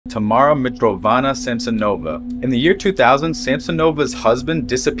Tamara Mitrofanovna Samsonova. In the year 2000, Samsonova's husband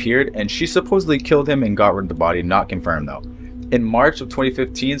disappeared and she supposedly killed him and got rid of the body, not confirmed though. In March of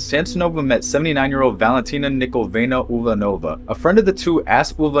 2015, Samsonova met 79-year-old Valentina Nikolavna Ulvanova. A friend of the two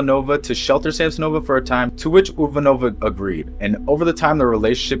asked Ulvanova to shelter Samsonova for a time, to which Ulvanova agreed, and over the time the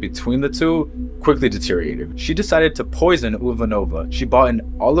relationship between the two quickly deteriorated. She decided to poison Ulvanova. She bought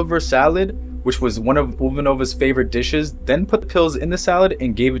an Oliver salad, which was one of Ulvanova's favorite dishes, then put the pills in the salad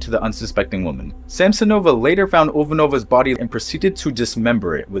and gave it to the unsuspecting woman. Samsonova later found Ulvanova's body and proceeded to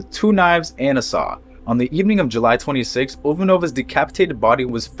dismember it with 2 knives and a saw. On the evening of July 26, Ulvanova's decapitated body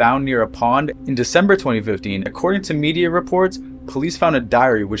was found near a pond. In December 2015, according to media reports, police found a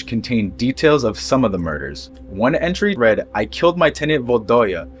diary which contained details of some of the murders. One entry read, "I killed my tenant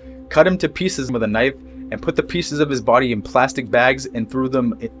Voldoya, cut him to pieces with a knife, and put the pieces of his body in plastic bags and threw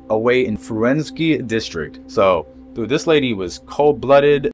them away in Fruensky district." So, dude, this lady was cold-blooded.